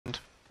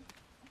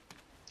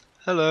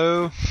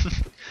Hello.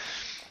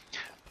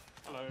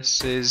 Hello.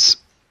 This is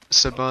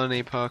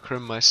SirBarneyParker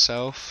and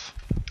myself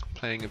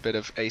playing a bit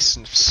of Ace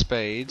of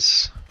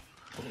Spades.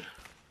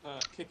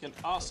 Kicking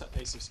arse at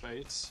Ace of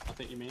Spades, I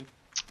think you mean.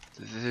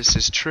 This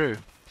is true.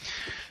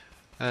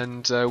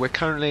 And we're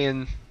currently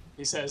in...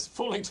 He says,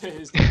 falling to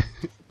his death.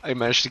 I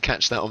managed to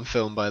catch that on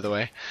film, by the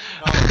way.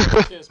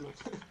 Oh, cheers, man.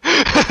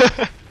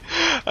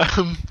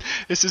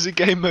 This is a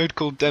game mode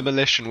called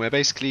Demolition, where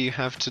basically you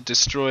have to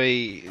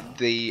destroy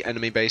the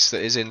enemy base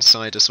that is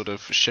inside a sort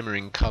of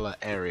shimmering colour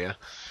area.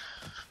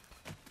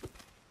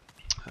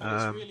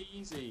 It's really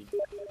easy.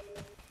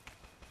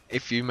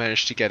 If you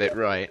manage to get it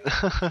right.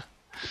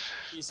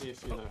 Easy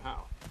if you know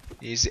how.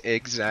 Easy,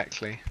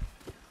 exactly.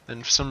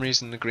 And for some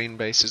reason the green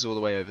base is all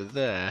the way over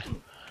there,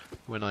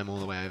 when I'm all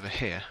the way over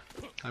here.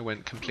 I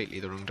went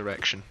completely the wrong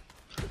direction.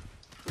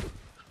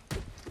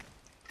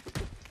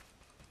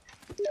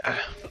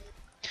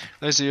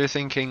 Those of you who are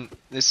thinking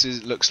this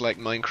looks like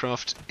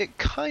Minecraft, it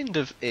kind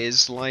of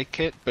is like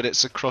it, but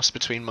it's a cross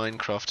between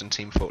Minecraft and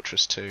Team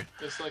Fortress 2.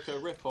 It's like a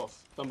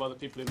rip-off done by the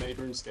people who made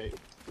RuneScape.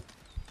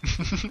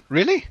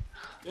 Really?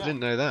 Yeah. I didn't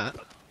know that.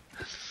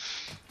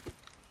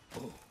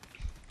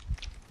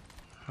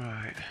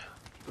 Right.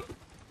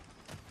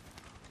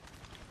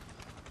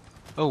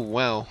 Oh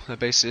wow, their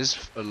base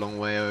is a long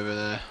way over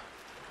there.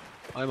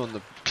 I'm on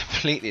the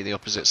completely the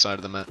opposite side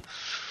of the map.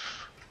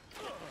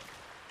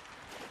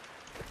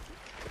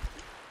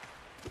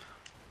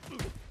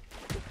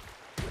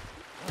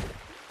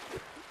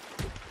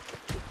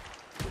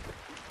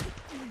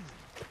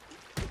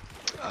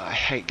 I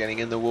hate getting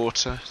in the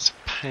water. It's a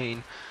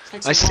pain.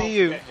 Takes I a while see to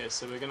you. get here,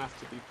 so we're gonna have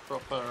to be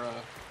proper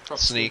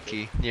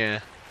Sneaky, yeah.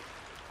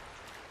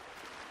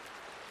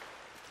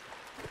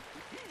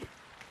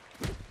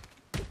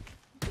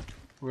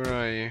 Where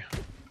are you?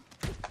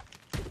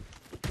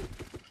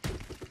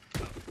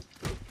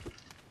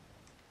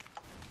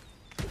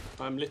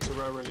 I'm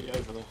literally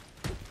over there.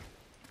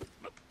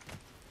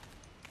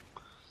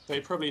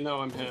 They probably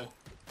know I'm here,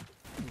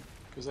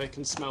 because they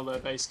can smell their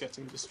base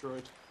getting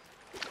destroyed.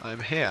 I'm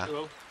here.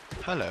 Well,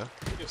 Hello.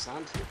 give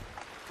sand.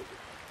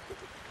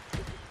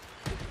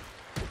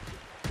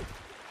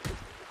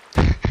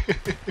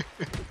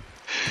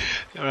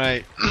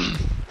 Alright.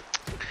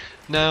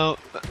 Now,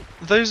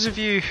 those of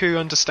you who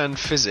understand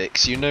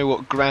physics, you know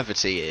what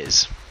gravity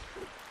is.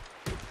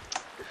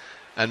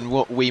 And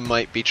what we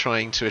might be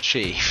trying to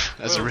achieve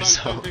as a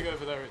result. Don't dig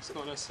over there, it's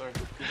not necessary.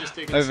 You just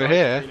dig Over inside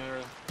here? the green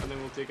area, and then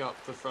we'll dig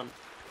up the front.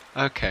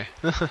 Okay.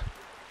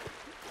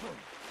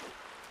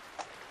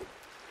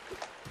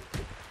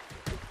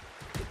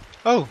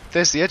 Oh,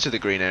 there's the edge of the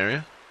green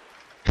area.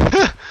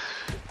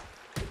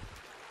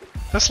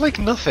 That's like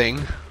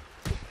nothing.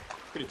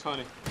 Pretty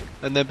tiny.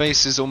 And their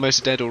base is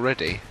almost dead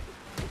already.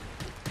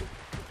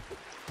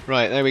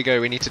 Right, there we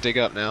go, we need to dig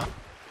up now.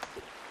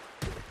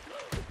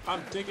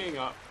 I'm digging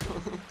up.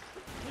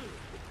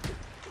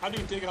 How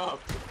do you dig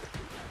up?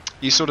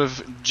 You sort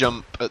of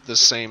jump at the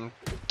same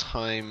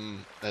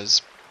time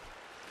as...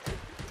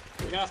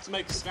 We're gonna have to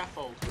make a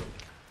scaffold.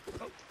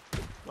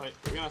 Like,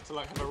 we're gonna have to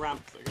have a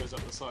ramp that goes up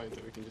the side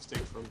that we can just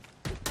dig from.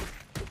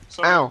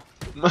 Sorry. Ow!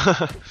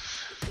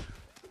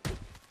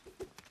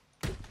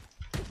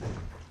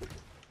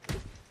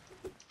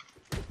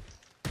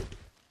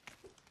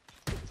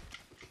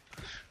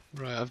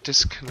 Right, I've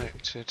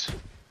disconnected.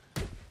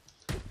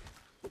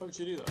 Why would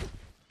you do that?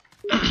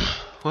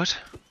 What?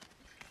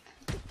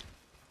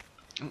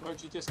 Why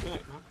would you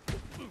disconnect, man?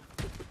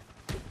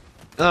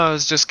 Oh, I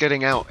was just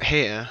getting out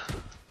here,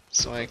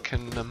 so I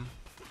can,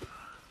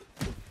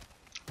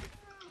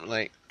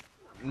 like,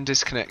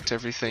 disconnect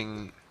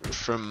everything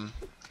from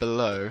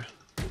below.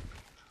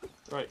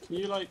 Right, can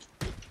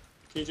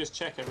you just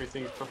check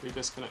everything's properly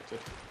disconnected?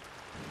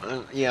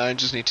 Yeah, I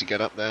just need to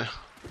get up there,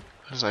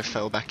 as I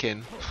fell back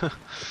in.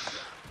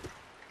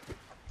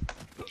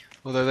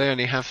 Although they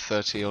only have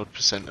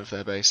 30-odd% of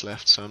their base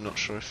left, so I'm not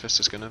sure if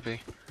this is going to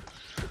be...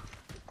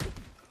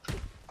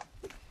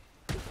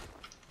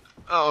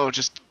 Oh,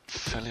 just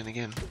fell in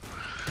again.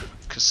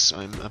 Because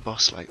I'm a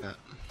boss like that.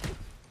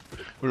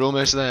 We're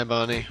almost there,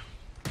 Barney.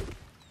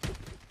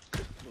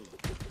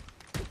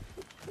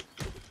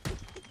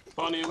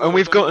 Barney, And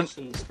we've got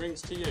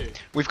springs to you.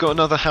 We've got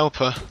another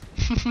helper.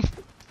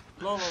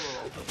 Lol.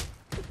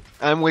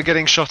 And we're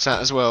getting shot at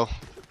as well.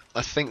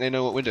 I think they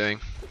know what we're doing.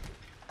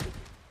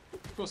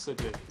 Of course they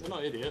do. They're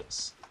not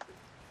idiots.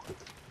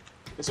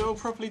 Is it all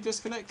properly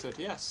disconnected?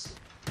 Yes.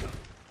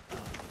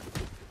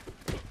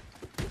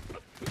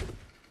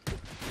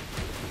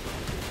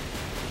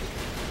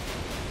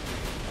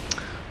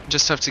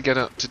 Just have to get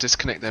up to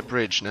disconnect their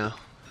bridge now.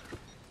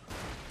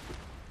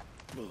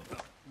 They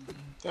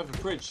have a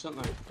bridge,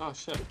 don't they? Oh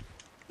shit.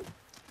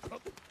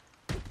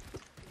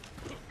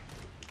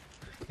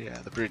 Yeah,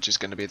 the bridge is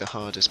going to be the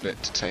hardest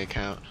bit to take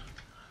out.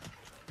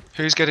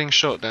 Who's getting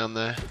shot down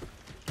there?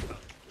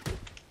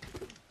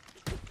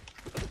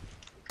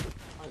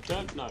 I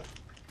don't know.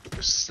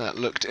 'Cause that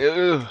looked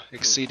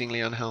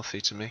exceedingly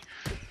unhealthy to me.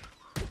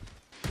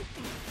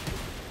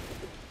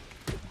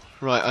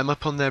 Right, I'm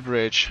up on their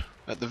bridge.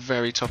 at the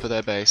very top of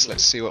their base.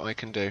 Let's see what I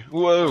can do.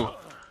 Whoa!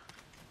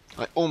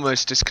 I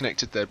almost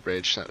disconnected their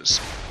bridge. That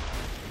was...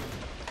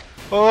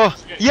 Oh!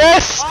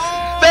 Yes!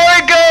 Oh! There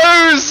it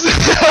goes!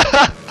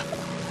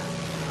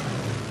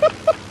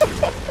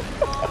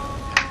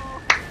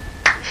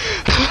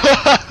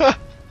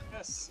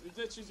 Yes, we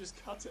literally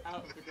just cut it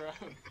out of the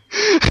ground.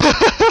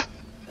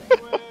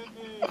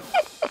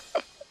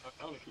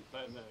 I want to keep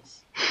playing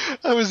this.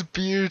 That was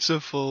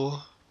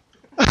beautiful.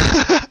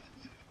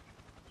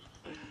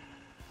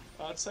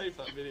 I'd save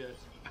that video.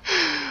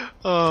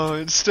 Oh,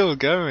 it's still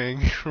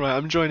going. Right,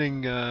 I'm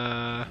joining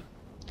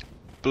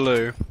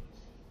blue.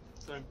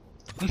 So,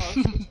 that's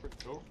pretty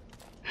cool.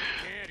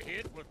 Can't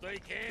hit what they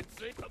can't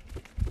see.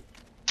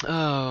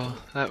 Oh,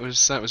 that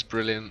was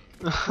brilliant.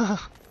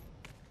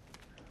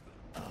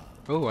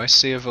 Oh, I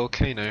see a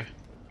volcano.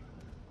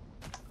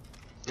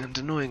 And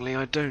annoyingly,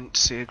 I don't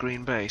see a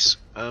green base.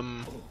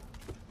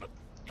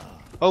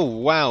 Oh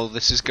wow,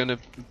 this is gonna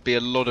be a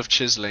lot of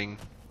chiseling.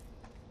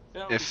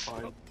 Yeah, If-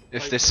 fine.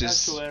 if Like, this the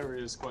is- actual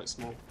area is quite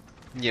small.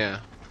 Yeah,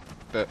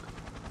 but...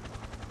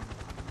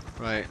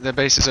 Right, their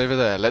base is over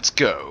there, let's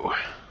go!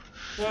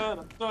 Da,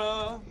 da,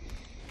 da.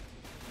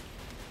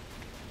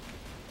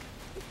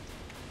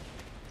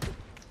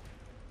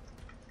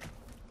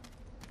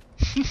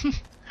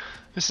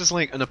 This is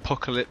like an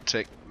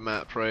apocalyptic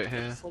map right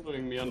here.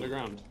 Following me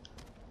underground.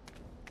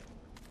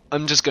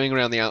 I'm just going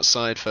around the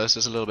outside first,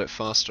 it's a little bit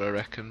faster I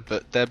reckon,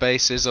 but their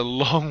base is a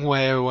long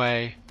way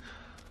away.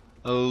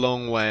 A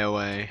long way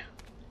away.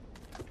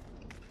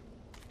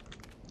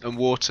 And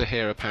water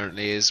here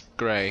apparently is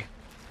grey.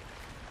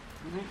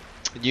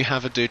 And you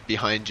have a dude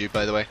behind you,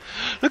 by the way.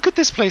 Look at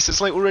this place,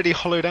 it's like already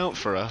hollowed out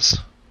for us.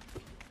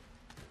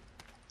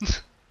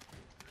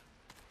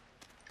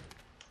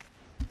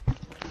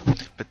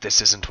 But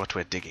this isn't what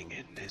we're digging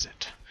in, is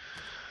it?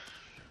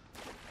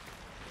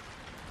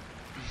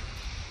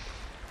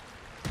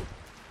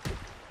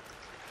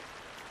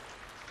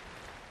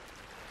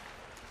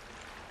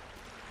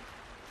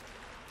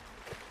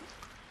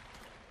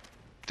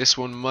 This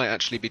one might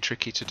actually be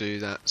tricky to do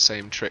that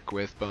same trick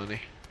with,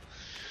 Barney.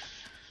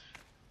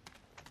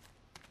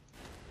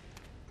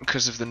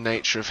 Because of the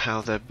nature of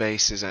how their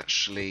base is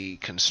actually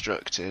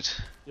constructed.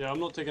 Yeah, I'm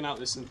not digging out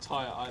this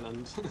entire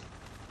island.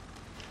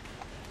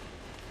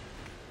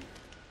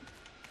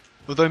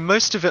 Although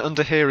most of it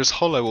under here is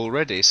hollow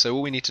already, so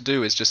all we need to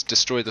do is just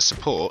destroy the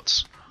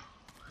supports.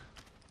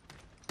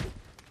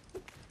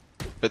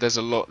 But there's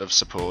a lot of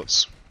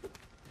supports.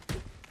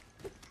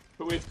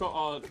 But we've got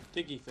our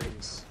diggy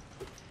things.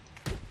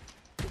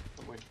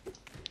 Haven't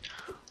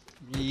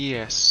we?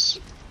 Yes.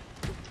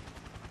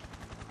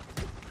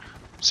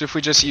 So if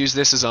we just use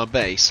this as our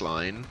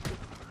baseline,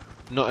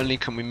 not only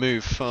can we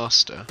move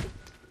faster,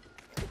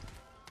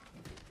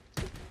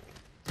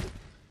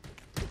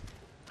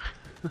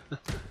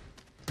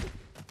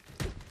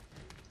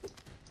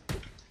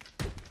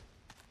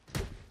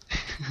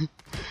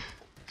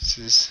 this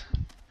is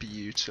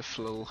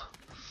beautiful.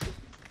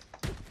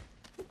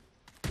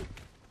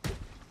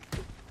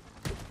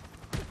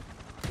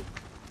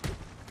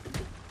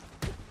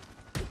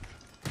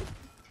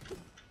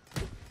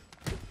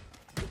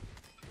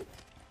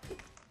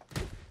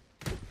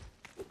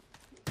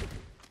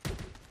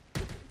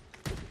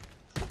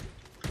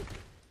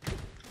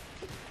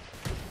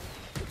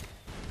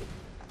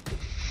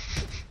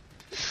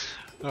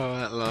 Oh,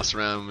 that last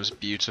round was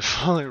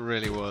beautiful, it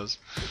really was.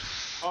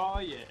 Oh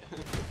yeah.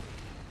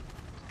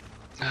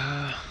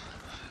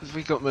 Have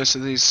we got most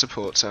of these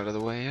supports out of the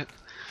way yet?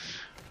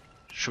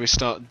 Should we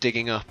start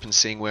digging up and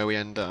seeing where we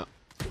end up?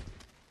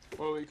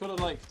 Well, we gotta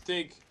like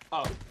dig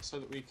up so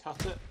that we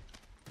cut it.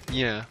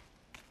 Yeah.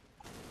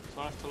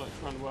 So I have to like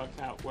try and work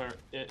out where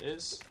it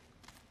is.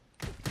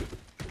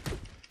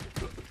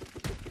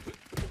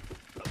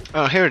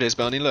 Oh, here it is,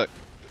 Barney, look.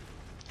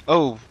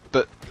 Oh,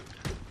 but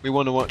we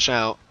want to watch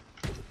out.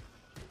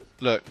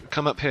 Look,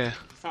 come up here.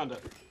 Found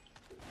it.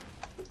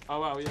 Oh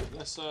wow, yeah,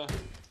 let's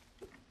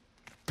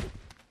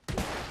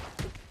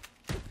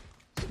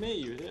It's me,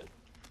 you idiot.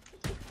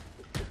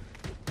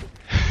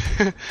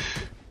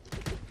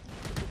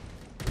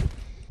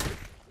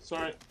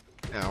 Sorry.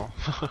 Ow.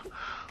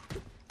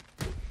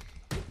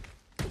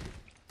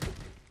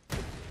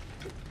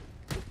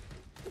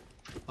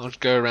 I'll just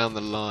go around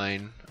the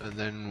line and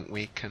then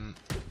we can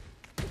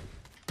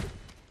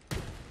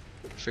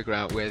figure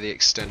out where the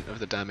extent of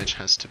the damage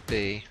has to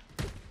be.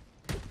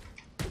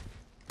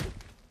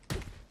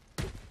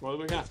 Well,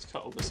 we're gonna have to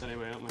cut all this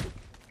anyway, aren't we?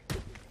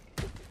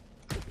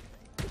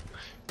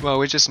 Well,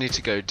 we just need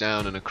to go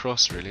down and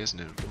across, really, isn't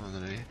it? More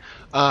than anything.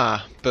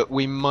 Ah, but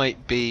we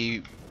might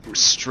be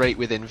straight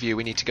within view.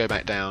 We need to go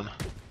back down.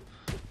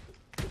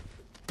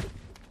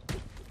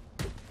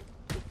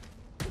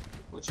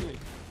 What do you mean?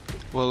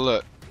 Well,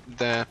 look,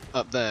 they're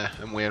up there,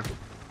 and we're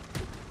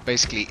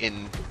basically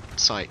in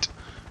sight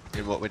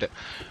in what we're doing.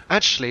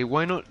 Actually,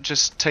 why not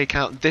just take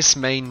out this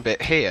main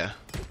bit here?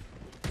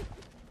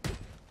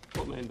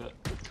 What main bit?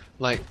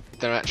 Like,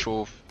 their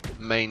actual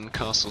main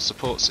castle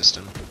support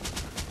system.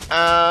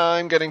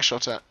 I'm getting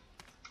shot at.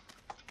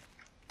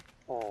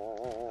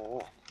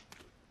 Oh.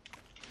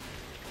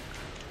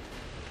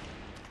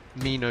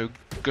 Mino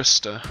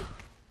Gusta.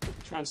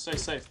 Try and stay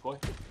safe, boy.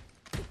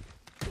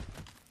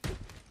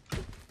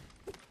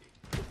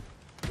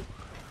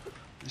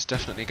 It's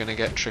definitely going to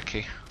get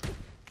tricky.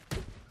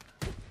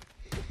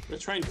 We're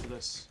trained for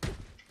this.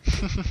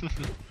 We'll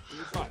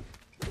be fine.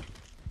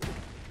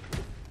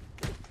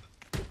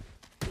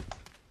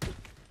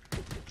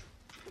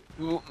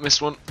 Ooh,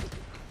 missed one.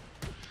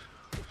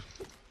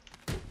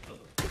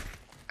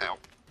 Ow.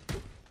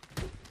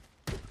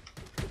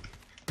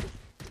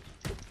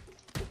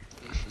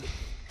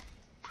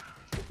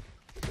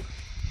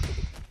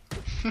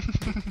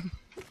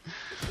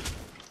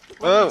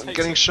 Oh, What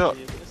getting takes shot.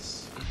 everybody in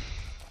this?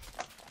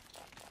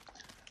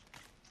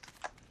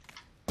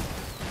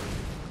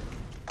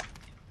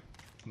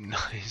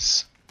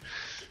 Nice.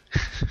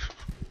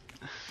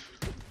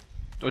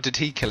 Or did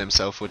he kill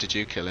himself, or did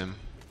you kill him?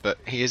 But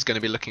he is going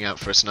to be looking out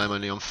for us, and I'm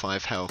only on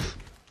 5 health.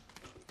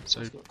 So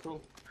That's not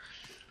cool.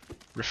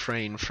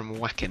 refrain from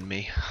whacking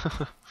me.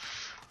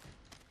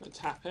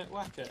 Tap it,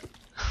 whack it.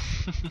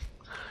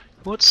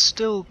 What's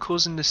still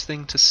causing this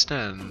thing to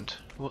stand?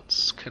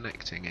 What's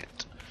connecting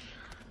it?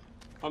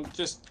 I'm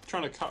just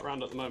trying to cut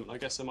round at the moment. I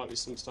guess there might be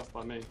some stuff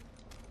by me.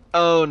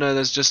 Oh no,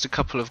 there's just a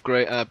couple of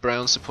grey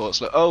brown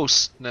supports. Look, oh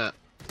snap!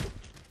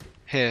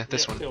 Here,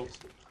 this Yeah, one. killed.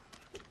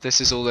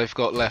 This is all they've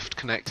got left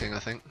connecting, I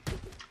think.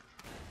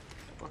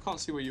 I can't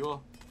see where you are.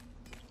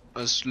 I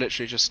was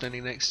literally just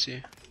standing next to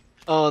you.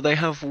 Oh, they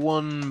have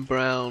one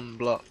brown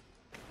block.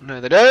 No,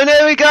 they don't.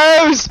 There he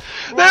goes!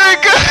 There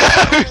he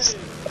goes!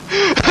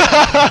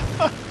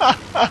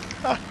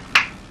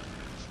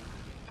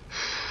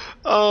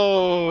 Oh, I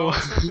Oh. was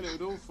hoping it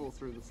would all fall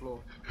through the floor.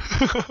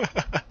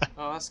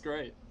 Oh, that's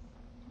great.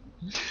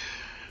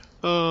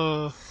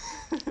 Oh.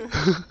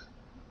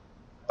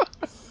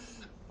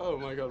 Oh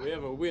my god, we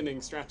have a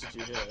winning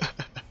strategy here.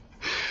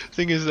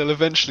 Thing is, they'll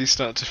eventually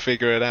start to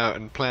figure it out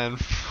and plan.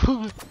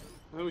 Oh,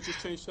 we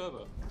just changed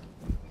server.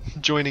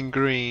 Joining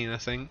green, I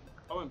think.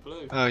 I went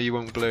blue. Oh, you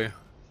want blue.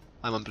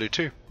 I'm on blue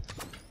too.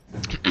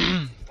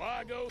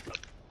 Why go?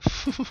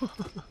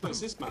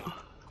 What's this map?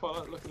 Quite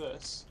like, look at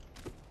this.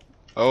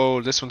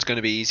 Oh, this one's going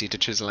to be easy to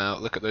chisel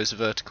out. Look at those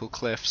vertical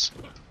cliffs.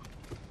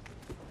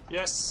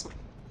 Yes!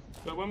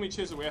 But when we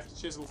chisel, we have to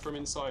chisel from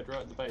inside right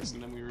at the base,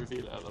 and then we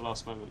reveal it at the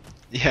last moment.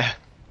 Yeah.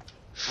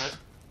 Right?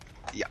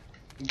 Yeah.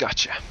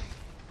 Gotcha.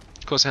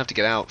 Of course, I have to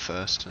get out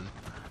first and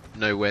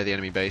know where the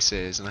enemy base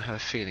is, and I have a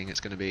feeling it's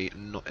going to be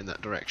not in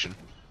that direction.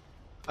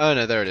 Oh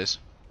no, there it is.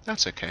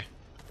 That's okay.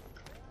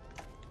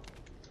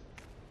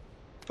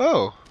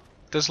 Oh,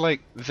 there's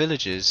like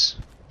villages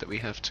that we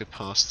have to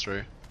pass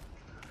through.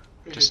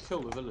 We Just- could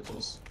kill the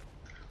villagers.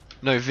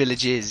 No,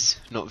 villages,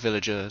 not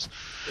villagers.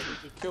 Yeah,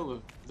 we could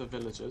kill the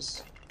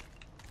villagers.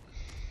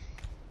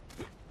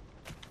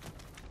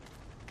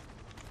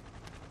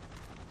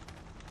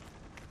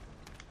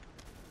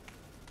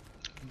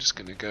 I'm just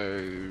going to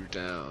go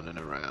down and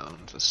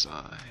around the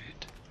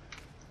side.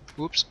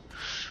 Whoops.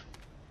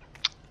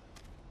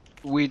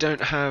 We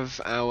don't have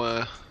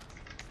our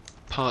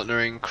partner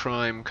in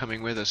crime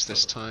coming with us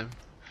this time.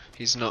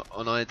 He's not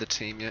on either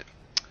team yet.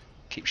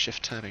 Keep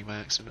shift tabbing by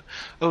accident.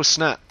 Oh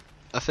snap!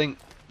 I think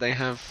they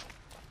have.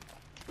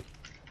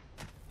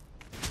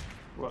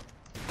 What?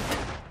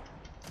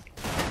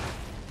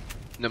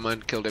 Never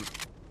mind, killed him.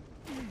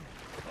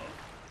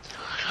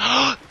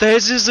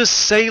 Theirs is a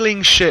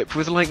sailing ship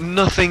with like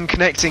nothing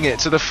connecting it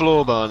to the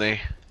floor, Barney.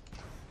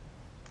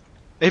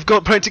 They've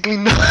got practically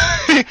no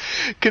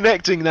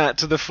connecting that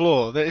to the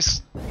floor. That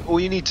is all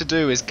you need to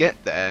do is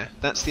get there.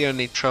 That's the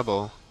only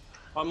trouble.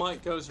 I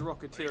might go as a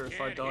rocketeer if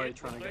I die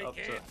trying to get up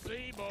to it. Can't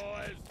see,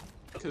 boys.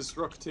 Because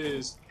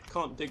rocketeers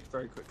can't dig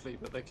very quickly,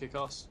 but they kick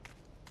ass.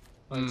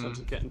 In terms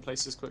of getting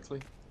places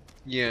quickly.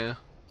 Yeah.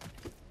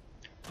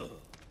 I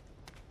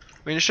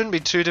mean, it shouldn't be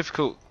too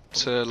difficult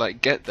to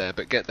like get there,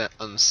 but get there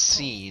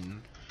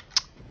unseen.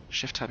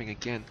 Shift tabbing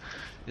again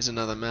is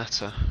another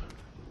matter.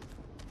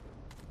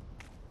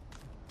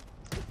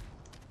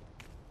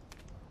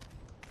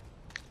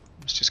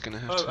 It's just gonna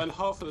have Oh, to. and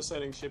half of the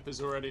sailing ship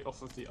is already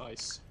off of the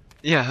ice.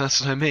 Yeah,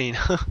 that's what I mean.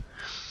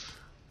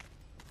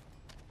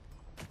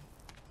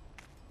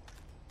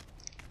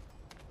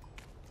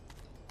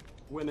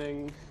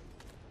 Winning.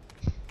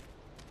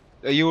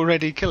 Are you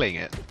already killing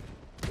it?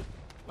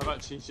 I've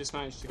actually just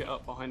managed to get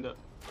up behind it.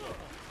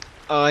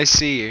 Oh, I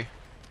see you.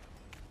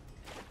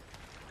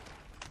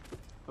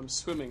 I'm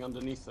swimming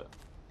underneath it.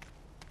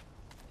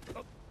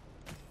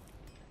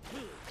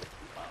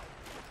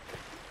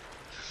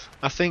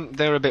 I think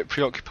they're a bit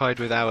preoccupied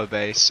with our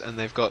base, and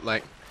they've got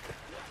like.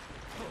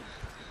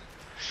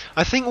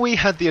 I think we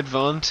had the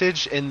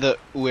advantage in that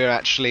we're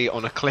actually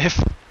on a cliff.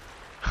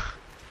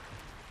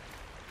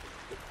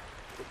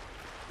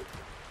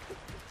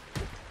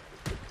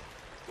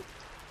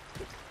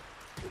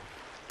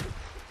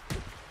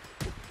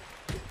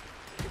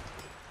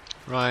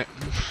 Right.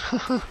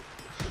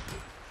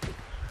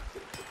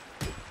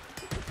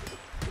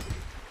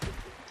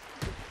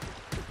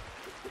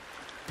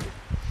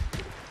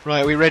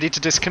 Right, we ready to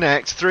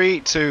disconnect? 3,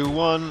 2,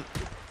 1.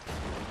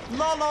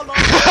 La la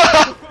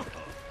la!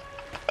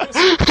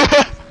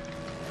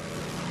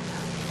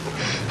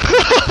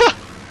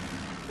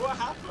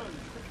 happened?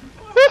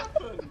 What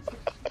happened?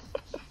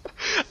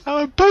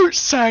 Our boat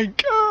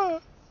sank! Ah.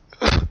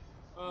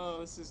 Oh,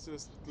 this is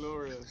just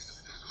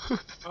glorious.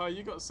 Oh,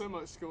 you got so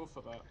much score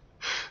for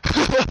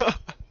that.